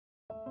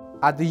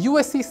At the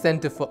USC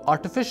Center for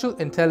Artificial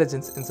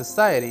Intelligence in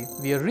Society,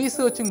 we are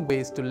researching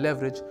ways to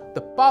leverage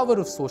the power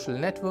of social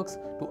networks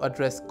to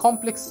address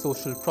complex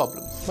social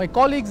problems. My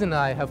colleagues and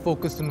I have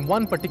focused on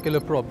one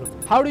particular problem: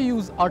 how to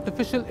use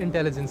artificial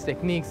intelligence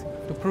techniques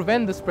to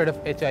prevent the spread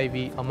of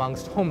HIV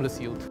amongst homeless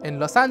youth. In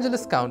Los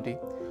Angeles County,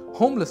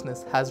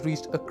 homelessness has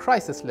reached a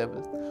crisis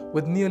level,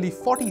 with nearly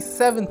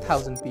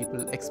 47,000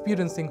 people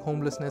experiencing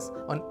homelessness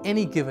on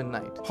any given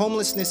night.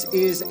 Homelessness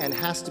is and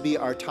has to be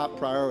our top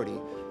priority.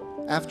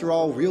 After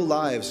all, real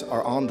lives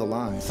are on the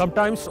line.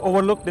 Sometimes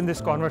overlooked in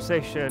this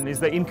conversation is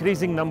the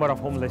increasing number of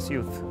homeless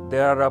youth.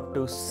 There are up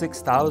to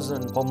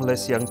 6,000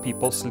 homeless young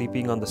people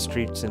sleeping on the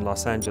streets in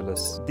Los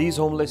Angeles. These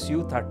homeless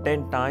youth are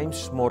 10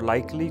 times more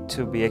likely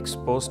to be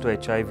exposed to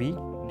HIV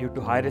due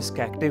to high-risk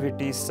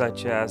activities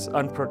such as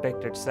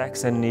unprotected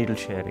sex and needle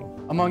sharing.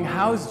 Among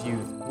housed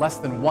youth, less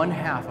than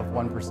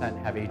 1/2%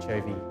 have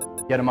HIV.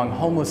 Yet among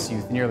homeless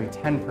youth, nearly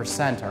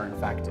 10% are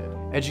infected.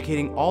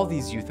 Educating all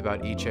these youth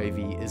about HIV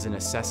is a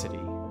necessity,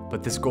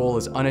 but this goal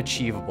is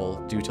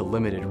unachievable due to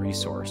limited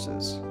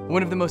resources.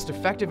 One of the most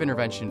effective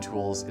intervention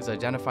tools is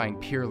identifying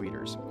peer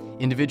leaders,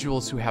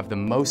 individuals who have the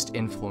most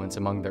influence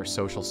among their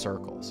social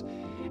circles.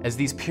 As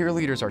these peer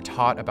leaders are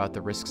taught about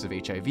the risks of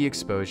HIV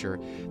exposure,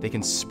 they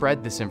can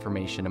spread this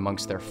information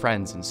amongst their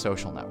friends and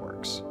social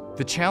networks.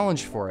 The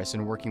challenge for us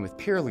in working with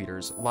peer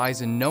leaders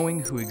lies in knowing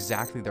who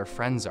exactly their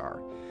friends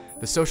are.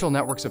 The social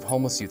networks of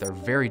homeless youth are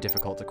very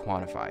difficult to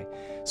quantify,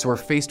 so we're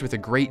faced with a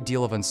great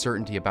deal of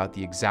uncertainty about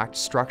the exact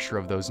structure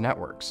of those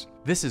networks.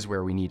 This is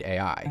where we need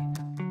AI.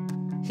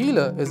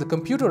 Healer is a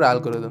computer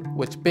algorithm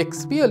which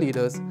picks peer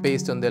leaders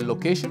based on their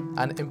location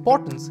and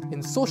importance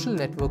in social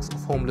networks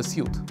of homeless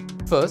youth.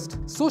 First,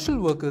 social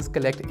workers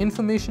collect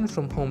information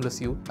from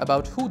homeless youth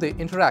about who they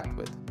interact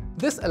with.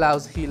 This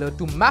allows Healer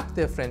to map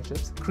their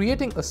friendships,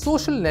 creating a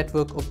social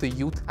network of the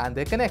youth and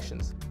their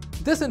connections.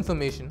 This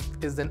information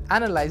is then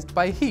analyzed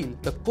by Heal,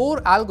 the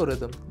core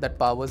algorithm that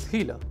powers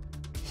Healer.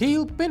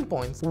 Heal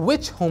pinpoints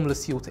which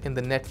homeless youth in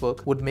the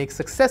network would make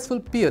successful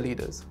peer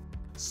leaders.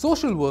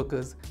 Social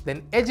workers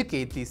then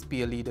educate these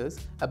peer leaders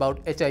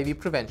about HIV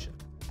prevention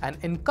and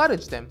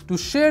encourage them to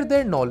share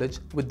their knowledge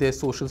with their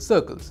social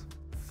circles.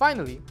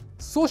 Finally,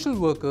 social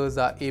workers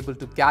are able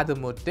to gather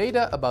more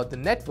data about the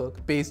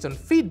network based on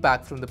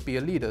feedback from the peer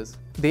leaders.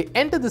 They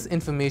enter this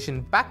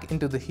information back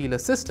into the Healer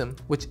system,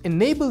 which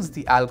enables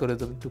the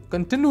algorithm to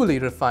continually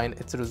refine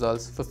its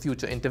results for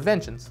future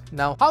interventions.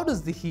 Now, how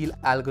does the Heal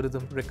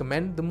algorithm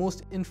recommend the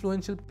most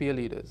influential peer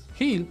leaders?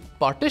 Heal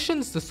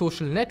partitions the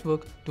social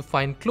network to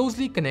find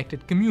closely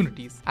connected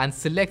communities and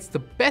selects the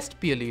best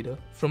peer leader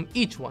from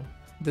each one.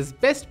 This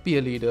best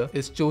peer leader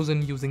is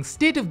chosen using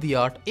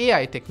state-of-the-art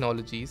AI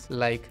technologies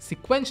like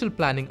sequential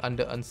planning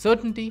under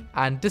uncertainty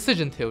and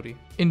decision theory.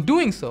 In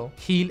doing so,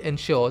 Heal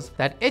ensures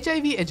that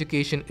HIV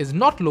education is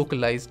not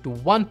localized to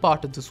one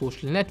part of the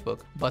social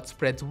network, but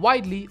spreads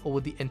widely over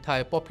the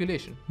entire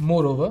population.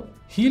 Moreover,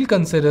 Heal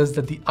considers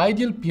that the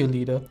ideal peer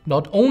leader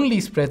not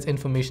only spreads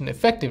information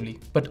effectively,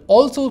 but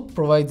also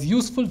provides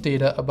useful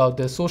data about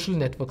their social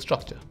network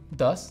structure.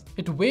 Thus,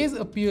 it weighs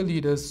a peer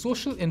leader's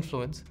social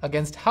influence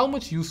against how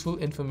much useful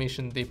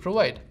information they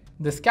provide.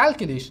 This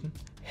calculation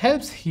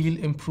helps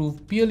Heal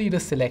improve peer leader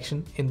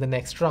selection in the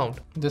next round.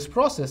 This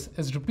process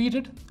is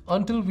repeated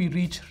until we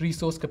reach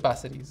resource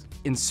capacities.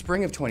 In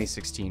spring of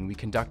 2016, we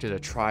conducted a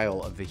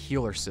trial of the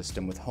Healer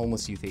system with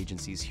homeless youth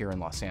agencies here in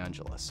Los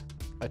Angeles.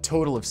 A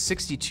total of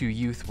 62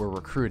 youth were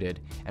recruited,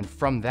 and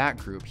from that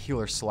group,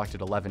 Healer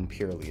selected 11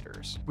 peer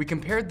leaders. We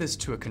compared this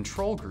to a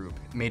control group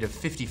made of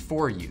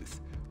 54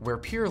 youth, where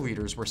peer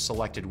leaders were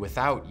selected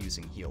without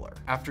using Healer.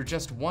 After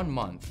just 1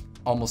 month,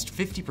 almost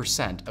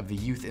 50% of the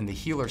youth in the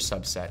Healer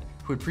subset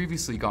who had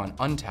previously gone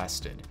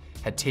untested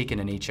had taken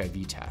an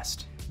HIV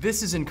test.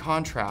 This is in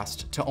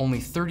contrast to only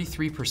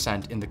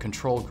 33% in the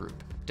control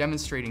group,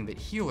 demonstrating that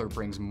Healer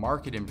brings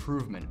marked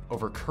improvement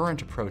over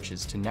current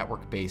approaches to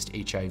network-based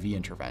HIV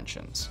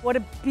interventions. What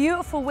a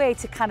beautiful way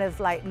to kind of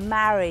like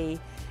marry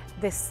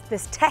this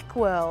tech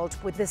world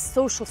with this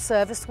social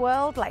service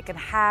world, and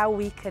how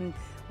we can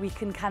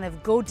kind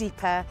of go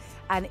deeper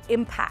and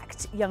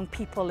impact young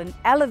people and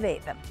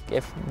elevate them.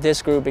 If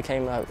this group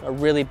became a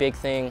really big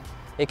thing,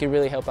 it could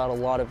really help out a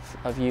lot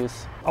of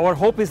youth. Our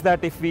hope is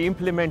that if we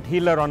implement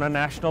Healer on a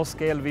national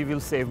scale, we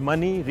will save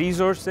money,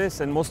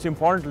 resources, and most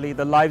importantly,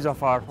 the lives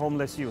of our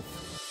homeless youth.